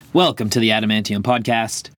Welcome to the Adamantium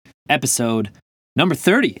Podcast, episode number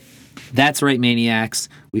 30. That's right, Maniacs.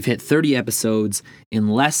 We've hit 30 episodes in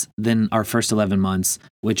less than our first 11 months,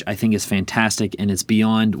 which I think is fantastic, and it's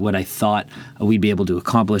beyond what I thought we'd be able to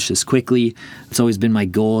accomplish this quickly. It's always been my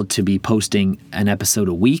goal to be posting an episode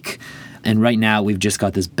a week, and right now we've just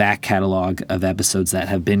got this back catalog of episodes that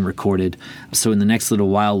have been recorded. So in the next little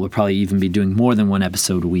while, we'll probably even be doing more than one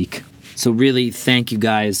episode a week. So really, thank you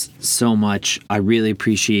guys so much. I really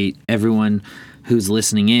appreciate everyone who's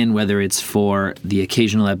listening in, whether it's for the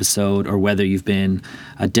occasional episode or whether you've been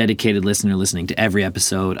a dedicated listener listening to every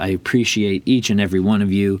episode. I appreciate each and every one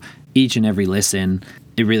of you, each and every listen.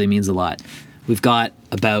 It really means a lot. We've got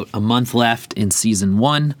about a month left in season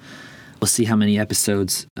 1. We'll see how many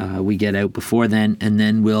episodes we get out before then, and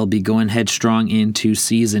then we'll be going headstrong into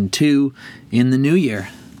season 2 in the new year.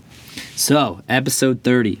 So, episode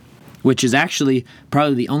 30. Which is actually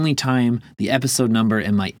probably the only time the episode number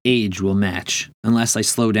and my age will match, unless I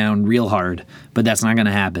slow down real hard, but that's not going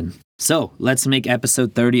to happen. So, let's make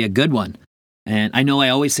episode 30 a good one. And I know I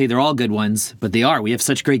always say they're all good ones, but they are. We have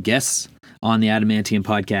such great guests on the Adamantium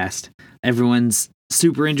Podcast. Everyone's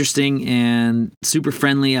super interesting and super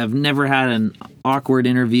friendly. I've never had an awkward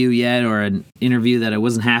interview yet, or an interview that I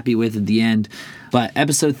wasn't happy with at the end. But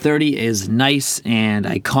episode 30 is nice and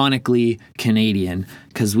iconically Canadian,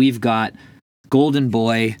 because we've got Golden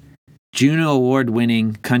Boy, Juno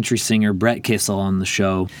award-winning country singer Brett Kissel on the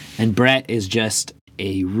show. And Brett is just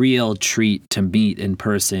a real treat to meet in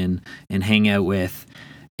person and hang out with.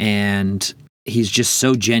 And he's just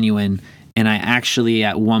so genuine. And I actually,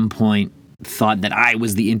 at one point, thought that I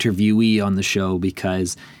was the interviewee on the show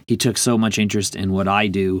because he took so much interest in what I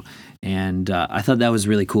do. And I thought that was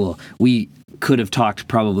really cool. We could have talked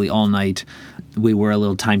probably all night. We were a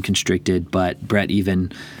little time constricted, but Brett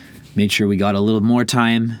even made sure we got a little more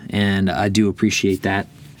time, and I do appreciate that,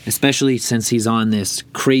 especially since he's on this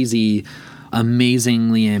crazy,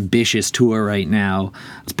 amazingly ambitious tour right now.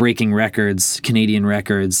 It's breaking records, Canadian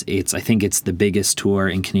records. I think it's the biggest tour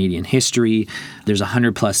in Canadian history. There's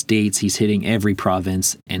 100 plus dates. He's hitting every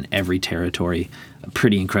province and every territory.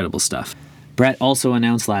 Pretty incredible stuff. Brett also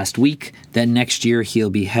announced last week that next year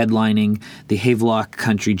he'll be headlining the Havelock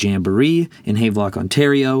Country Jamboree in Havelock,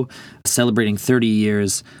 Ontario, celebrating 30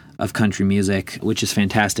 years of country music, which is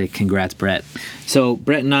fantastic. Congrats, Brett. So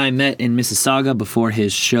Brett and I met in Mississauga before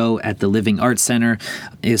his show at the Living Arts Center.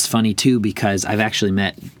 It's funny too because I've actually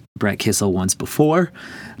met Brett Kissel once before,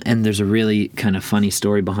 and there's a really kind of funny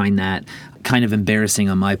story behind that, kind of embarrassing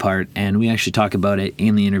on my part, and we actually talk about it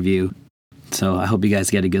in the interview. So I hope you guys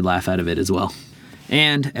get a good laugh out of it as well.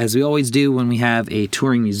 And as we always do when we have a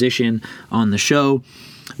touring musician on the show,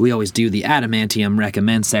 we always do the Adamantium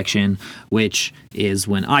Recommend section, which is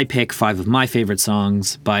when I pick 5 of my favorite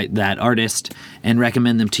songs by that artist and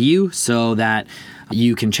recommend them to you so that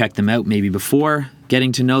you can check them out maybe before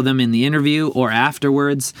getting to know them in the interview or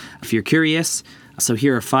afterwards if you're curious. So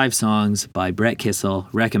here are 5 songs by Brett Kissel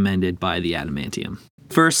recommended by the Adamantium.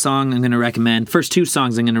 First 2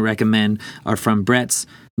 songs I'm going to recommend are from Brett's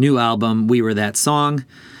new album, We Were That Song.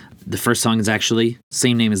 The first song is actually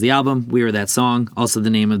same name as the album, We Were That Song, also the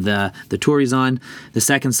name of the tour he's on. The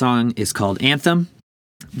second song is called Anthem.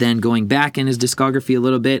 Then going back in his discography a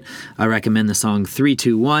little bit, I recommend the song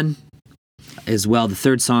 321. As well, the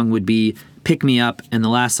third song would be Pick Me Up, and the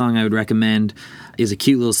last song I would recommend is a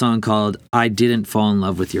cute little song called I Didn't Fall in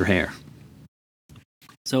Love with Your Hair.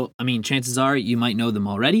 So, chances are you might know them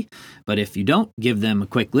already, but if you don't, give them a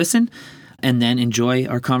quick listen and then enjoy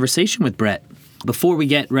our conversation with Brett. Before we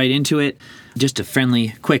get right into it, just a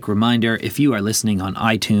friendly, quick reminder, if you are listening on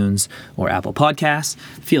iTunes or Apple Podcasts,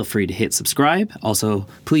 feel free to hit subscribe. Also,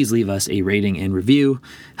 please leave us a rating and review.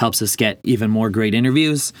 Helps us get even more great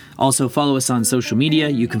interviews. Also, follow us on social media.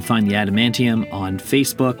 You can find the Adamantium on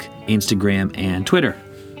Facebook, Instagram, and Twitter.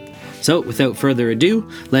 So, without further ado,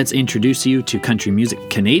 let's introduce you to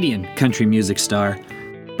Canadian country music star,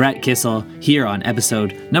 Brett Kissel, here on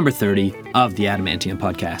episode number 30 of the Adamantium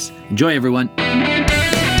Podcast. Enjoy, everyone.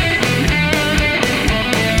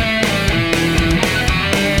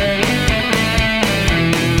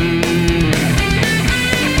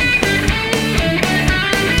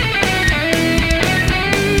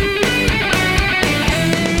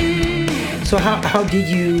 So how did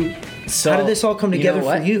you... how did this all come together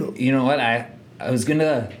for you? You know what? I was going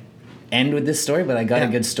to end with this story, but I got a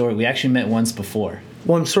good story. We actually met once before.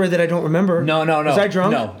 Well, I'm sorry that I don't remember. No. Was I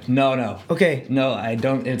drunk? No. Okay. No, I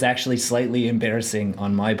don't. It's actually slightly embarrassing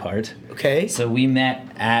on my part. Okay. So we met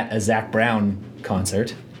at a Zach Brown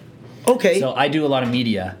concert. Okay. So I do a lot of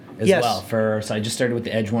media as well. So I just started with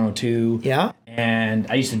the Edge 102. Yeah. And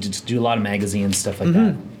I used to just do a lot of magazines, stuff like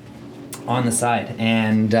that. on the side.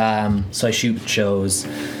 And so I shoot shows,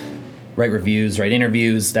 write reviews, write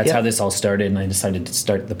interviews. That's how this all started, and I decided to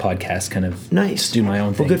start the podcast, kind of do my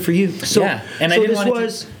own thing. Well, good for you. So, and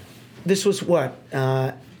this was what?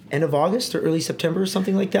 End of August or early September or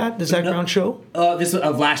something like that? The Zach Brown show? This was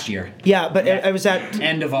of last year. Yeah, but I was at...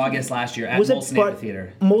 End of August last year at Molson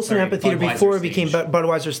Amphitheater. Molson Amphitheater before it became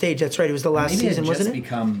Budweiser Stage. That's right. It was the last season, wasn't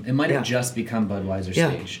it? It might have just become Budweiser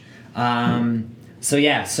Stage. So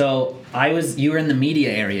you were in the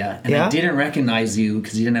media area, and I didn't recognize you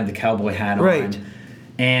because you didn't have the cowboy hat on. Right.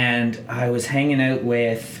 And I was hanging out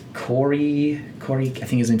with Corey, I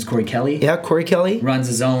think his name's Corey Kelly. Yeah, Corey Kelly. Runs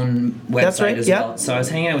his own website as well. So I was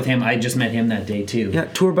hanging out with him. I just met him that day too. Yeah,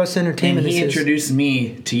 Tour Bus Entertainment. And he introduced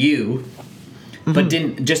me to you, but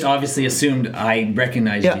didn't just obviously assumed I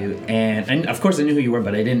recognized you. And of course I knew who you were,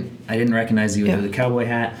 but I didn't recognize you with the cowboy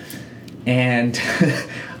hat. And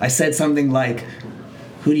I said something like,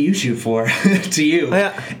 "Who do you shoot for?" to you.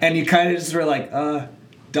 And you kind of just were like,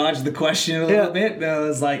 dodged the question a little bit. And I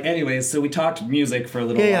was like, anyways, so we talked music for a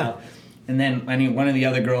little while. And then one of the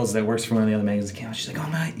other girls that works for one of the other magazines came out. She's like, "Oh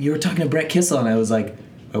man, you were talking to Brett Kissel," and I was like,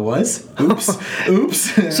 "I was? Oops."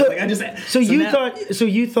 So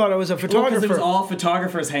you thought I was a photographer? Because it was all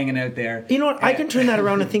photographers hanging out there. You know what? I can turn that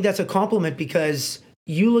around and think that's a compliment, because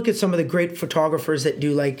you look at some of the great photographers that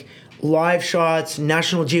do like live shots,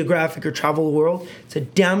 National Geographic or Travel the World. It's a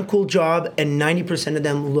damn cool job, and 90% of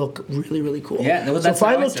them look really, really cool. Yeah, so if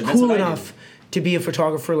I looked cool enough to be a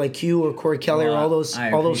photographer like you or Corey Kelly or all those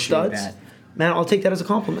studs, man, I'll take that as a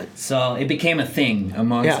compliment. So it became a thing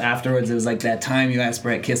amongst afterwards. It was like that time you asked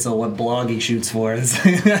Brett Kissel what blog he shoots for.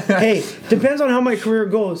 Hey, depends on how my career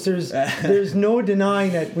goes. There's no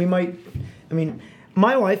denying that we might. I mean,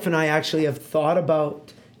 my wife and I actually have thought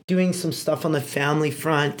about doing some stuff on the family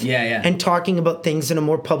front and talking about things in a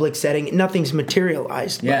more public setting. Nothing's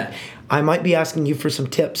materialized. But I might be asking you for some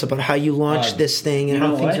tips about how you launched this thing and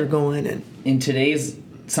how things are going. And in today's,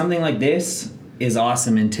 something like this is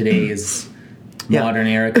awesome in today's modern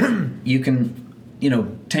era. You can,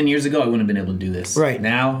 10 years ago I wouldn't have been able to do this. Right.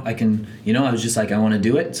 Now I can, I was just like, I want to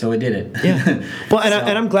do it, so I did it. Yeah. Well,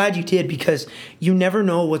 and I'm glad you did, because you never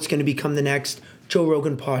know what's going to become the next Joe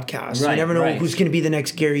Rogan podcast. You never know who's going to be the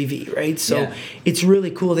next Gary Vee, right? So it's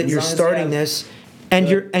really cool that you're starting this, and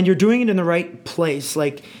you're doing it in the right place,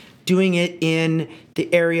 like doing it in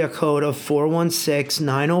the area code of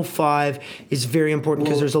 416-905 is very important,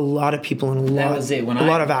 because there's a lot of people and a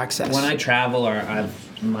lot of access. When I travel, or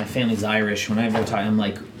my family's Irish, whenever I talk, I'm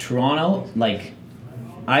like, Toronto, like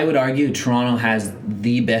I would argue Toronto has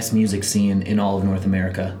the best music scene in all of North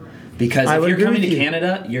America. Because if you're coming to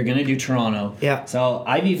Canada, you're going to do Toronto. Yeah. So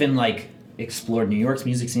I've even explored New York's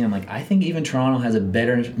music scene. I'm like, I think even Toronto has a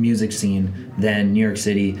better music scene than New York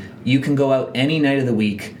City. You can go out any night of the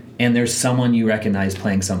week and there's someone you recognize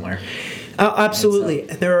playing somewhere. Absolutely.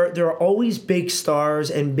 There are always big stars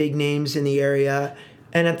and big names in the area.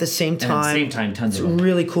 And at the same time, tons of them. It's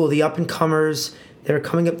really cool. The up-and-comers that are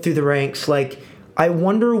coming up through the ranks, I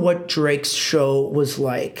wonder what Drake's show was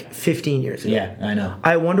like 15 years ago. Yeah, I know.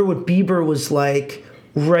 I wonder what Bieber was like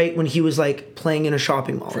right when he was playing in a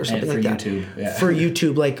shopping mall or something like that. For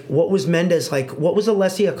YouTube. What was Mendes like? What was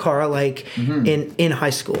Alessia Cara like in high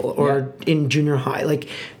school or in junior high?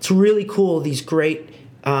 It's really cool, these great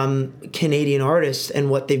Canadian artists and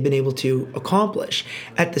what they've been able to accomplish.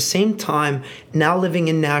 At the same time, now living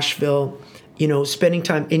in Nashville, spending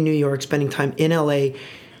time in New York, spending time in LA,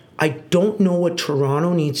 I don't know what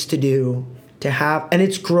Toronto needs to do to have, and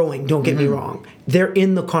it's growing, don't get me wrong. They're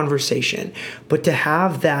in the conversation. But to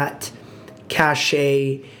have that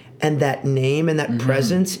cachet and that name and that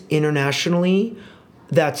presence internationally,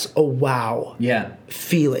 that's a wow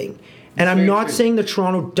feeling. And I'm not saying that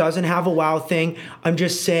Toronto doesn't have a wow thing. I'm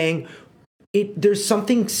just saying there's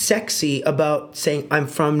something sexy about saying I'm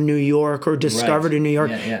from New York, or discovered in New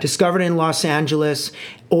York, discovered in Los Angeles,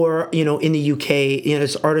 or in the UK.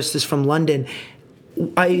 This artist is from London.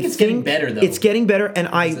 I think it's getting better, though. It's getting better, and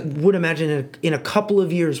I would imagine in a couple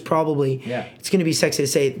of years, probably, it's going to be sexy to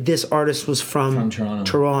say this artist was from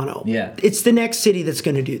Toronto. Yeah, it's the next city that's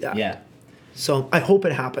going to do that. Yeah. So I hope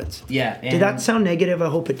it happens. Yeah. Did that sound negative? I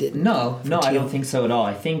hope it didn't. No, I don't think so at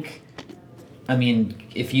all. I mean,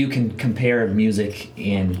 if you can compare music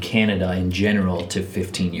in Canada in general to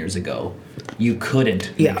 15 years ago, you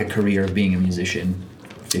couldn't make a career of being a musician.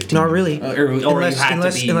 15 Not really.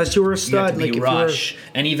 Unless you were a stud. You have to be Rush.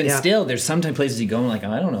 And even still, there's sometimes places you go and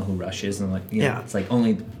I don't know who Rush is. And it's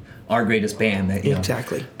only our greatest band. That,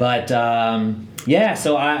 Exactly. But,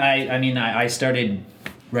 so I started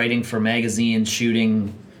writing for magazines,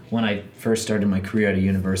 shooting when I first started my career at a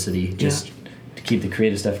university, just keep the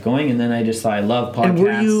creative stuff going. And then I just thought I love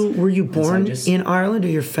podcasts. And were you born in Ireland, or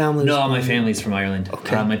your family? No, my family's from Ireland.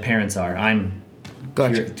 Okay. My parents are. I'm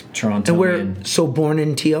gotcha. Toronto. And born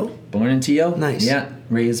in TO? Born in TO. Nice. Yeah,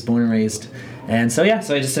 born and raised. And so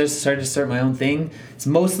I just started to start my own thing. It's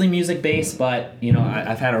mostly music based, but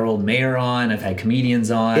I've had our old mayor on, I've had comedians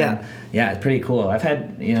on. Yeah, it's pretty cool. I've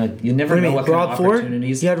had you never know what kind of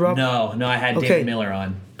opportunities. You had Rob? No, I had David Miller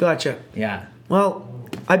on. Gotcha. Yeah. Well,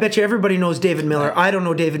 I bet you everybody knows David Miller. I don't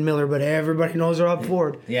know David Miller, but everybody knows Rob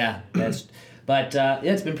Ford. Yeah, but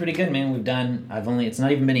it's been pretty good, man. It's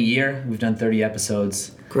not even been a year. We've done 30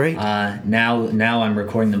 episodes. Great. Now I'm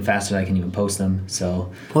recording them faster than I can even post them.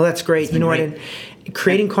 So. Well, that's great. You know what?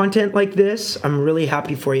 Creating content like this, I'm really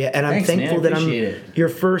happy for you, and I'm thankful that I'm your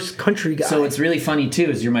first country guy. So it's really funny too,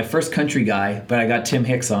 is you're my first country guy, but I got Tim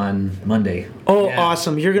Hicks on Monday. Oh, yeah.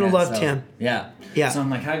 Awesome! You're gonna love Tim. Yeah. Yeah. So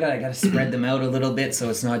I'm like, I gotta spread them out a little bit,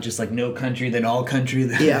 so it's not just like no country, then all country.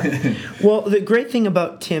 Yeah. Well, the great thing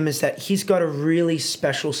about Tim is that he's got a really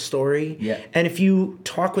special story. Yeah. And if you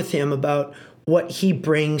talk with him about what he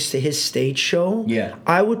brings to his stage show,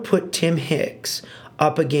 I would put Tim Hicks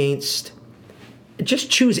up against.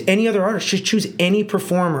 Just choose any other artist. Just choose any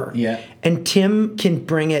performer. Yeah. And Tim can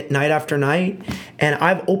bring it night after night. And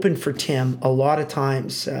I've opened for Tim a lot of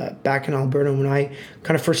times back in Alberta when I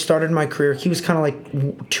kind of first started my career. He was kind of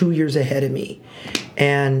like 2 years ahead of me.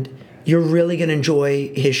 And you're really going to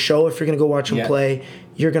enjoy his show if you're going to go watch him play.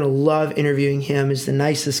 You're going to love interviewing him. He's the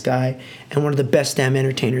nicest guy and one of the best damn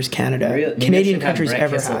entertainers Canadian country's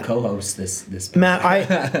ever Kissel had. Co-host this. Matt,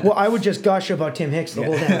 I would just gush about Tim Hicks the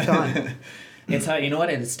whole damn time. It's how, you know what?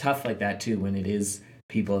 It's tough like that too when it is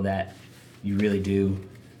people that you really do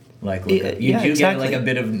like. You do get like a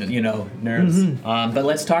bit of nerves. Mm-hmm. But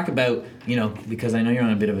let's talk about because I know you're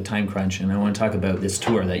on a bit of a time crunch, and I want to talk about this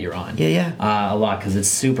tour that you're on. A lot because it's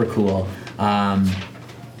super cool.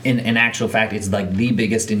 In actual fact, it's like the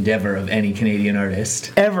biggest endeavor of any Canadian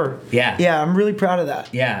artist ever. Yeah, I'm really proud of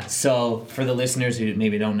that. Yeah. So for the listeners who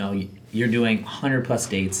maybe don't know, you're doing 100+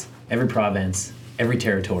 dates, every province, every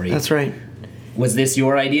territory. That's right. Was this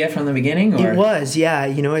your idea from the beginning? Or? It was, yeah.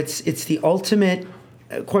 It's the ultimate,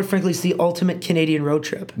 quite frankly, it's the ultimate Canadian road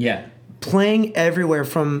trip. Yeah. Playing everywhere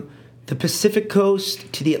from the Pacific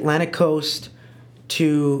coast to the Atlantic coast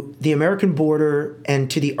to the American border and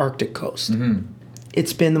to the Arctic coast. Mm-hmm.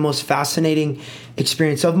 It's been the most fascinating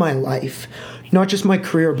experience of my life. Not just my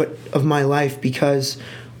career, but of my life, because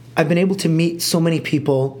I've been able to meet so many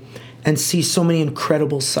people and see so many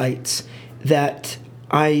incredible sights that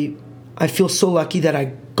I feel so lucky that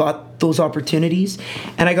I got those opportunities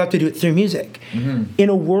and I got to do it through music. Mm-hmm. In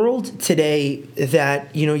a world today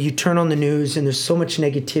that, you turn on the news and there's so much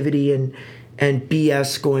negativity and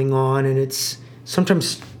BS going on, and it's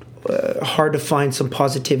sometimes hard to find some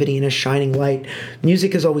positivity and a shining light.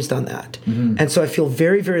 Music has always done that. Mm-hmm. And so I feel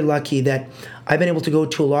very, very lucky that I've been able to go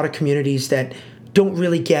to a lot of communities that don't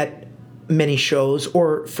really get many shows,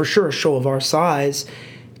 or for sure a show of our size,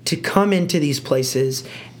 to come into these places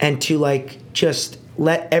and to just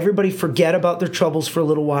let everybody forget about their troubles for a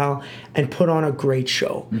little while and put on a great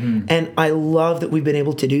show. Mm-hmm. And I love that we've been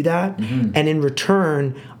able to do that. Mm-hmm. And in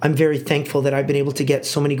return, I'm very thankful that I've been able to get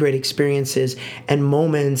so many great experiences and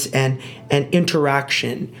moments and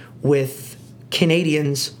interaction with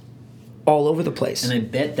Canadians all over the place. And I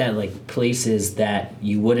bet that places that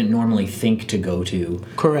you wouldn't normally think to go to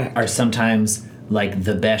are sometimes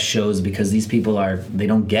the best shows, because these people they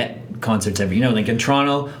don't get concerts every, in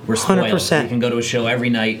Toronto, we're spoiled. 100%. You can go to a show every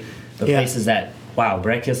night. The places that, wow,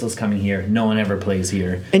 Brett Kissel's coming here, no one ever plays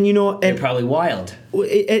here. And they're probably wild.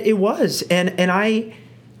 It was. And I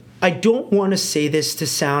don't want to say this to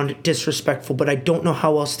sound disrespectful, but I don't know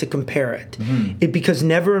how else to compare it. Mm-hmm. Because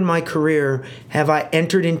never in my career have I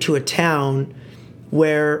entered into a town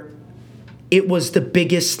where it was the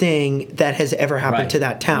biggest thing that has ever happened to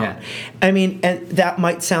that town. Yeah. I mean, and that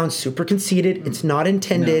might sound super conceited. It's not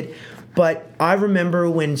intended. No. But I remember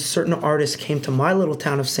when certain artists came to my little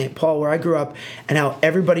town of St. Paul, where I grew up, and how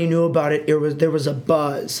everybody knew about it. There was a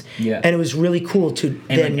buzz. Yeah. And it was really cool to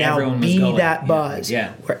then now be that buzz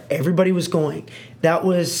where everybody was going. That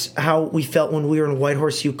was how we felt when we were in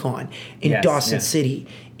Whitehorse, Yukon, in Dawson City,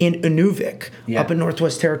 in Inuvik, up in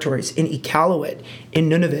Northwest Territories, in Iqaluit, in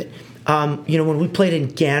Nunavut. When we played in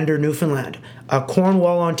Gander, Newfoundland,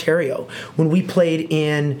 Cornwall, Ontario, when we played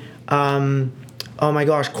in, Corner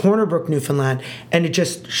Brook, Newfoundland, and it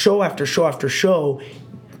just show after show after show,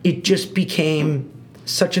 it just became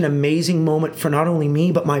such an amazing moment for not only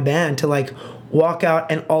me, but my band to walk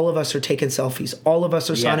out, and all of us are taking selfies. All of us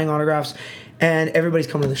are signing autographs, and everybody's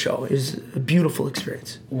coming to the show. It was a beautiful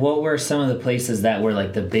experience. What were some of the places that were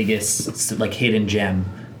like the biggest, like, hidden gem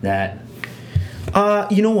that...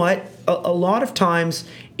 You know what? A lot of times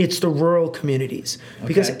it's the rural communities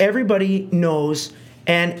because everybody knows,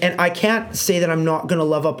 and I can't say that I'm not going to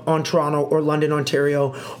love up on Toronto or London,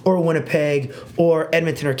 Ontario, or Winnipeg or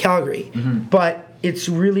Edmonton or Calgary, but it's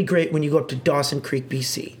really great when you go up to Dawson Creek,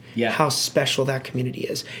 BC. Yeah. How special that community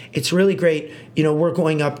is. It's really great. You know, we're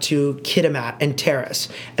going up to Kitimat and Terrace,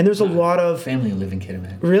 and there's a lot of family who live in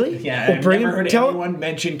Kitimat. Really? Yeah, well, I've never heard anyone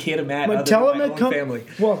mention Kitimat other than my own family.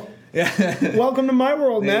 Well, welcome to my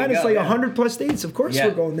world, man. It's like 100 plus states. Of course,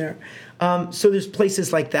 we're going there. So there's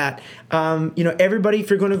places like that. You know, everybody, if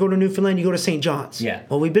you're going to go to Newfoundland, you go to St. John's. Yeah.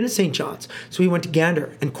 Well, we've been to St. John's, so we went to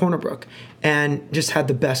Gander and Corner Brook and just had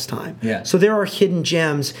the best time. Yeah. So there are hidden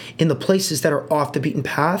gems in the places that are off the beaten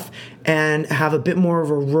path and have a bit more of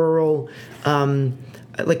a rural,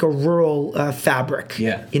 fabric.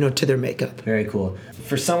 Yeah. You know, to their makeup. Very cool.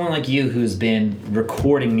 For someone like you who's been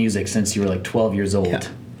recording music since you were like 12 years old. Yeah.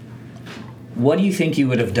 What do you think you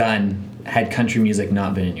would have done had country music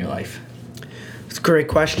not been in your life? It's a great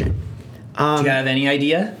question. Do you have any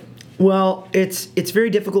idea? Well, it's very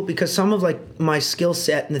difficult because some of like my skill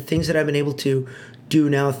set and the things that I've been able to do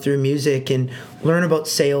now through music and learn about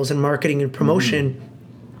sales and marketing and promotion,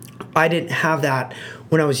 I didn't have that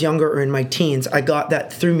when I was younger or in my teens. I got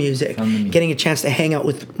that through music, getting a chance to hang out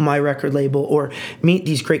with my record label or meet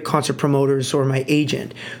these great concert promoters or my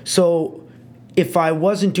agent. So if I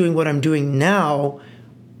wasn't doing what I'm doing now,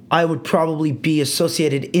 I would probably be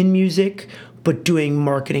associated in music, but doing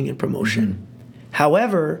marketing and promotion.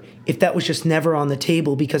 However, if that was just never on the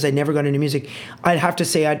table because I never got into music, I'd have to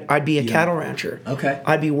say I'd be a cattle rancher. Okay.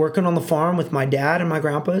 I'd be working on the farm with my dad and my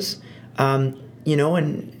grandpas, you know,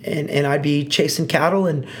 and I'd be chasing cattle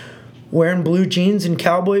and wearing blue jeans and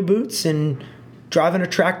cowboy boots and driving a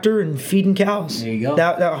tractor and feeding cows. There you go.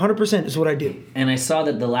 That 100% is what I do. And I saw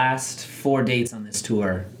that the last 4 dates on this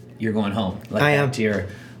tour, you're going home. Like I am. To your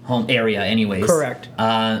home area anyways. Correct.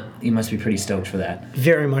 You must be pretty stoked for that.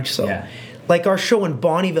 Very much so. Yeah. Like our show in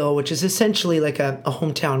Bonnyville, which is essentially like a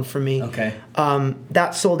hometown for me. Okay.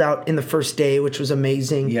 That sold out in the first day, which was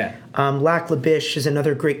amazing. Yeah. Lac La Biche is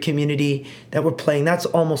another great community that we're playing. That's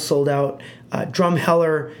almost sold out.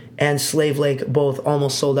 Drumheller and Slave Lake both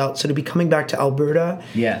almost sold out. So to be coming back to Alberta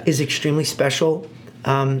is extremely special.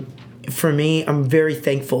 For me, I'm very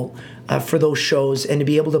thankful for those shows and to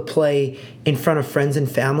be able to play in front of friends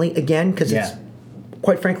and family again because it's,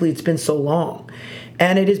 quite frankly, it's been so long.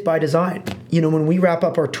 And it is by design. You know, when we wrap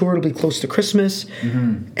up our tour, it'll be close to Christmas.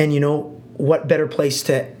 And, you know, what better place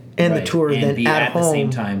to end the tour and than be at home. The same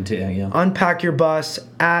time, too. Yeah. Unpack your bus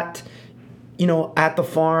at the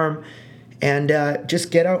farm and just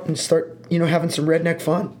get out and start, you know, having some redneck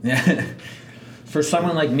fun. For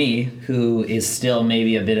someone like me, who is still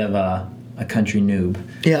maybe a bit of a country noob,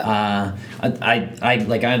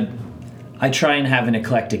 I try and have an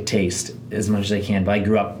eclectic taste as much as I can, but I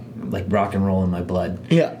grew up like rock and roll in my blood.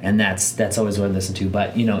 Yeah. And that's always what I listen to.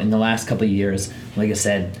 But, you know, in the last couple of years, like I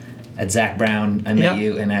said, at Zach Brown, I met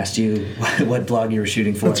you and asked you what blog you were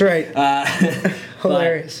shooting for. That's right.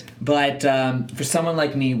 Hilarious. But for someone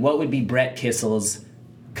like me, what would be Brett Kissel's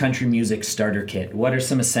country music starter kit? What are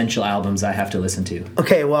some essential albums I have to listen to?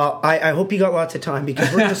 Okay, well, I hope you got lots of time because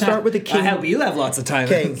we're going to start with the king. I hope you have lots of time.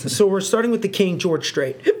 Okay, so we're starting with the king, George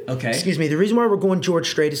Strait. Okay. Excuse me. The reason why we're going George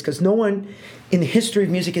Strait is because no one in the history of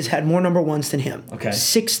music has had more number ones than him. Okay.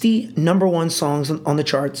 60 number one songs on the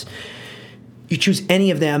charts. You choose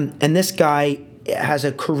any of them, and this guy has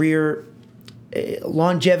a career.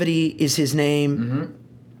 Longevity is his name.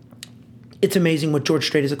 It's amazing what George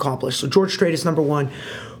Strait has accomplished. So George Strait is number one.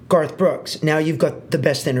 Garth Brooks. Now you've got the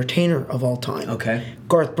best entertainer of all time. Okay.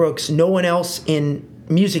 Garth Brooks. No one else in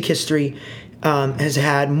music history has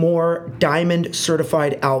had more diamond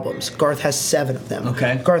certified albums. Garth has 7 of them.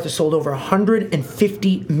 Okay. Garth has sold over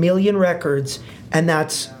 150 million records, and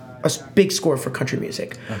that's a big score for country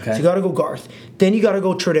music. Okay. So you got to go Garth. Then you got to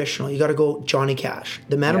go traditional. You got to go Johnny Cash.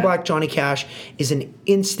 The Man in Black Johnny Cash is an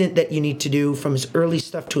instant that you need to do from his early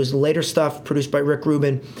stuff to his later stuff produced by Rick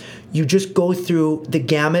Rubin. You just go through the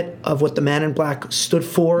gamut of what the Man in Black stood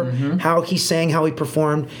for, how he sang, how he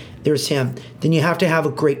performed. There's him. Then you have to have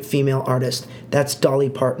a great female artist. That's Dolly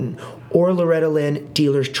Parton. or Loretta Lynn,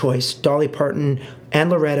 dealer's choice. Dolly Parton and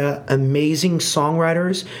Loretta, amazing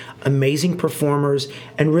songwriters, amazing performers,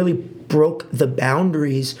 and really broke the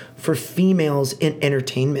boundaries for females in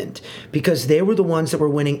entertainment, because they were the ones that were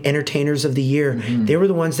winning Entertainers of the Year. They were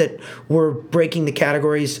the ones that were breaking the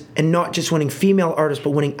categories and not just winning female artists,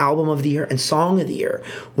 but winning Album of the Year and Song of the Year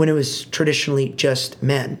when it was traditionally just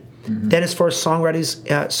men. Then as far as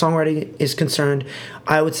songwriting is concerned,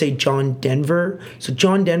 I would say John Denver. So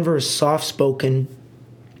John Denver is soft-spoken,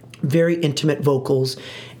 very intimate vocals,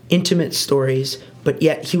 intimate stories, but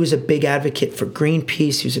yet he was a big advocate for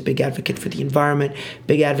Greenpeace. He was a big advocate for the environment,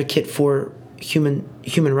 big advocate for human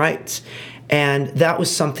rights. And that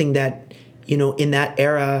was something that, in that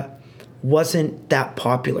era wasn't that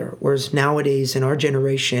popular. Whereas nowadays in our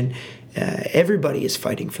generation, everybody is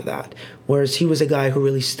fighting for that. Whereas he was a guy who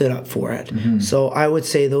really stood up for it. So I would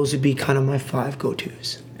say those would be kind of my 5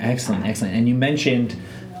 go-tos. Excellent. And you mentioned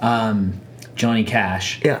Johnny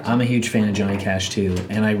Cash. Yeah. I'm a huge fan of Johnny Cash too.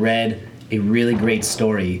 And I read a really great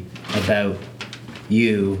story about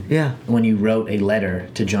you when you wrote a letter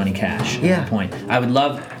to Johnny Cash at that point. I would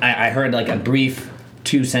love, I heard like a brief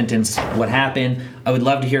 2-sentence what happened. I would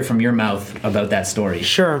love to hear from your mouth about that story.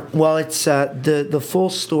 Sure. Well, it's the full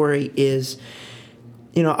story is,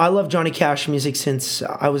 I love Johnny Cash music since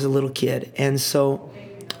I was a little kid. And so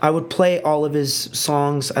I would play all of his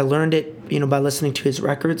songs. I learned it, by listening to his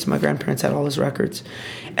records. My grandparents had all his records.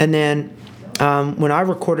 And then when I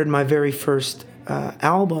recorded my very first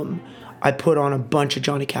album, I put on a bunch of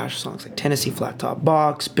Johnny Cash songs, like Tennessee Flat Top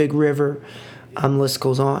Box, Big River, the list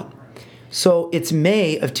goes on. So it's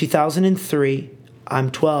May of 2003,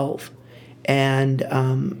 I'm 12, and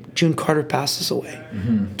June Carter passes away.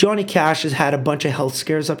 Johnny Cash has had a bunch of health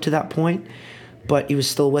scares up to that point, but he was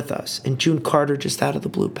still with us. And June Carter, just out of the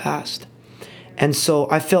blue, passed. And so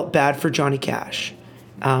I felt bad for Johnny Cash.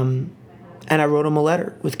 And I wrote him a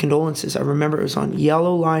letter with condolences. I remember it was on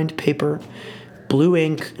yellow-lined paper, blue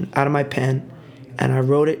ink out of my pen, and I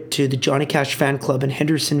wrote it to the Johnny Cash fan club in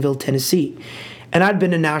Hendersonville, Tennessee. And I'd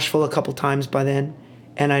been to Nashville a couple times by then,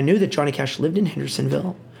 and I knew that Johnny Cash lived in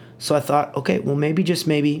Hendersonville. So I thought, okay, well, maybe, just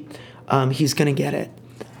maybe, he's going to get it.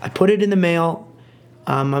 I put it in the mail.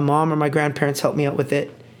 My mom or my grandparents helped me out with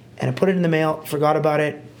it, and I put it in the mail, forgot about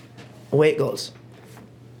it. Away it goes.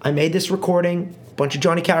 I made this recording, a bunch of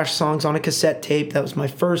Johnny Cash songs on a cassette tape. That was my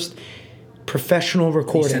first professional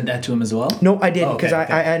recording. You sent that to him as well? No, I didn't, because I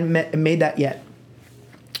hadn't made that yet.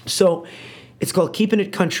 So it's called Keeping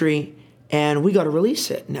It Country, and we got to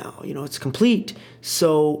release it now. It's complete.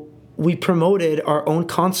 So we promoted our own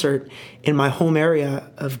concert in my home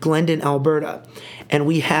area of Glendon, Alberta. And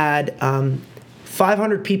we had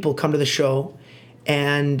 500 people come to the show,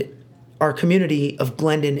 and our community of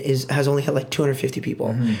Glendon has only had like 250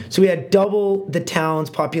 people. So we had double the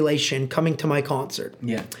town's population coming to my concert.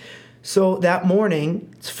 Yeah. So that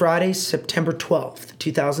morning, it's Friday, September 12th,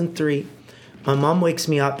 2003, my mom wakes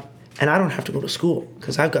me up, and I don't have to go to school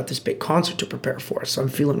because I've got this big concert to prepare for, so I'm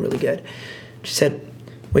feeling really good. She said,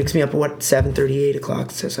 wakes me up at 7:30, 8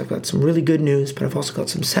 o'clock, says, I've got some really good news, but I've also got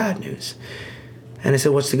some sad news. And I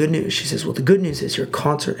said, what's the good news? She says, well, the good news is your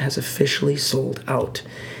concert has officially sold out.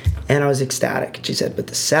 And I was ecstatic. She said, but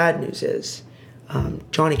the sad news is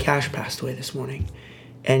Johnny Cash passed away this morning.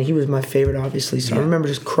 And he was my favorite, obviously. So I remember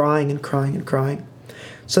just crying and crying and crying.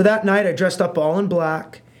 So that night I dressed up all in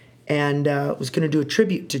black and was going to do a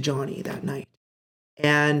tribute to Johnny that night.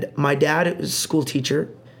 And my dad was a school teacher.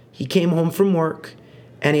 He came home from work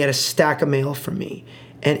and he had a stack of mail from me.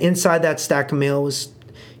 And inside that stack of mail was,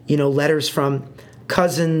 letters from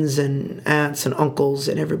cousins and aunts and uncles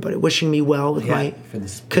and everybody wishing me well with my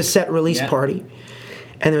cassette release party.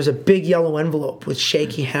 And there's a big yellow envelope with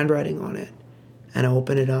shaky handwriting on it. And I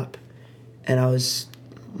opened it up, and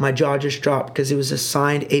my jaw just dropped because it was a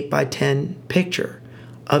signed 8x10 picture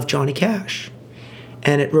of Johnny Cash.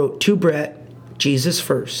 And it wrote, to Brett, Jesus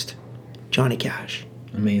first, Johnny Cash.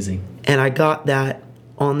 Amazing. And I got that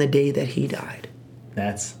on the day that he died.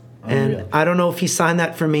 That's unreal. And I don't know if he signed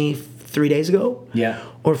that for me 3 days ago. Yeah.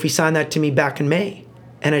 Or if he signed that to me back in May.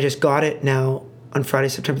 And I just got it now on Friday,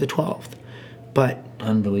 September the 12th. But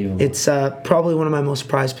unbelievable. It's probably one of my most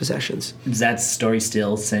prized possessions. Does that story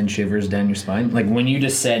still send shivers down your spine? Like when you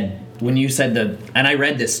said and I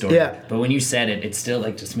read this story, but when you said it, it still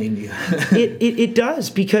just made me... it does,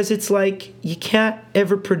 because it's like you can't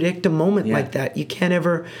ever predict a moment like that. You can't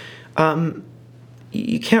ever...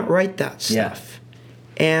 you can't write that stuff.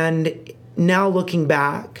 And now looking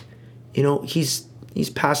back, he's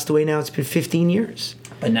passed away now. It's been 15 years.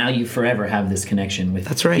 But now you forever have this connection with...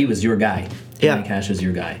 That's right. He was your guy. Johnny Cash was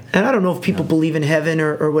your guy. And I don't know if people believe in heaven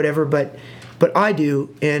or whatever, but But I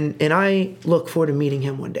do, and I look forward to meeting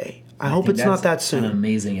him one day. I hope it's not that soon. An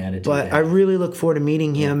amazing attitude. But I really look forward to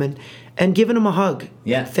meeting him and giving him a hug.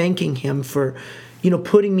 Yeah. Thanking him for,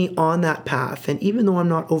 putting me on that path. And even though I'm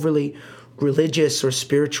not overly religious or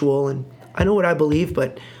spiritual, and I know what I believe,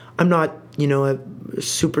 but I'm not, a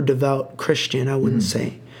super devout Christian, I wouldn't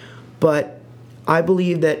say. But I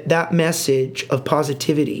believe that message of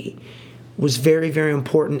positivity was very, very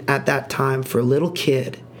important at that time for a little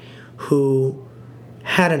kid who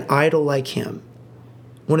had an idol like him.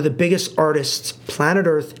 One of the biggest artists planet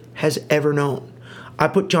Earth has ever known. I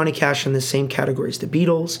put Johnny Cash in the same category as the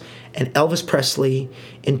Beatles and Elvis Presley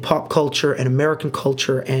in pop culture and American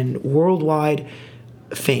culture and worldwide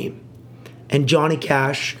fame. And Johnny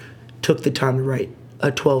Cash took the time to write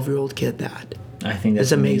a 12-year-old kid that. I think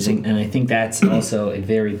that's amazing. And I think that's also a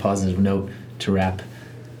very positive note to wrap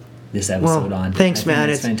this episode on. Thanks, man.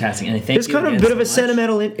 It's fantastic. And I thank it's kind of a bit of a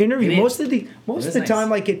sentimental interview. Most of the nice. time,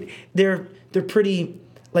 like they're pretty.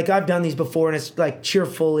 Like I've done these before, and it's like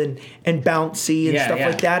cheerful and bouncy and stuff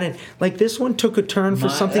like that. And like this one took a turn for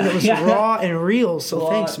something that was raw and real. So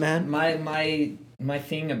thanks, man. My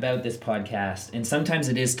thing about this podcast, and sometimes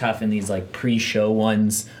it is tough in these like pre-show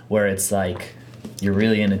ones where it's like you're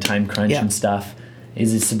really in a time crunch and stuff,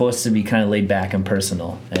 is it's supposed to be kind of laid back and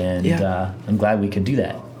personal. And I'm glad we could do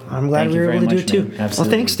that. I'm glad we were able to do it too. Man.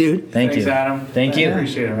 Absolutely. Well, thanks, dude. Thanks, Adam. Thank you. I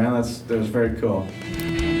appreciate it, man. That was very cool.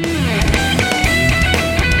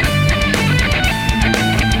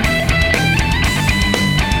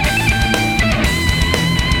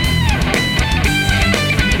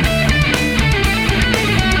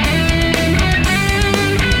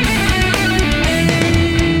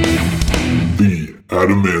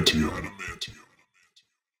 Adamantium.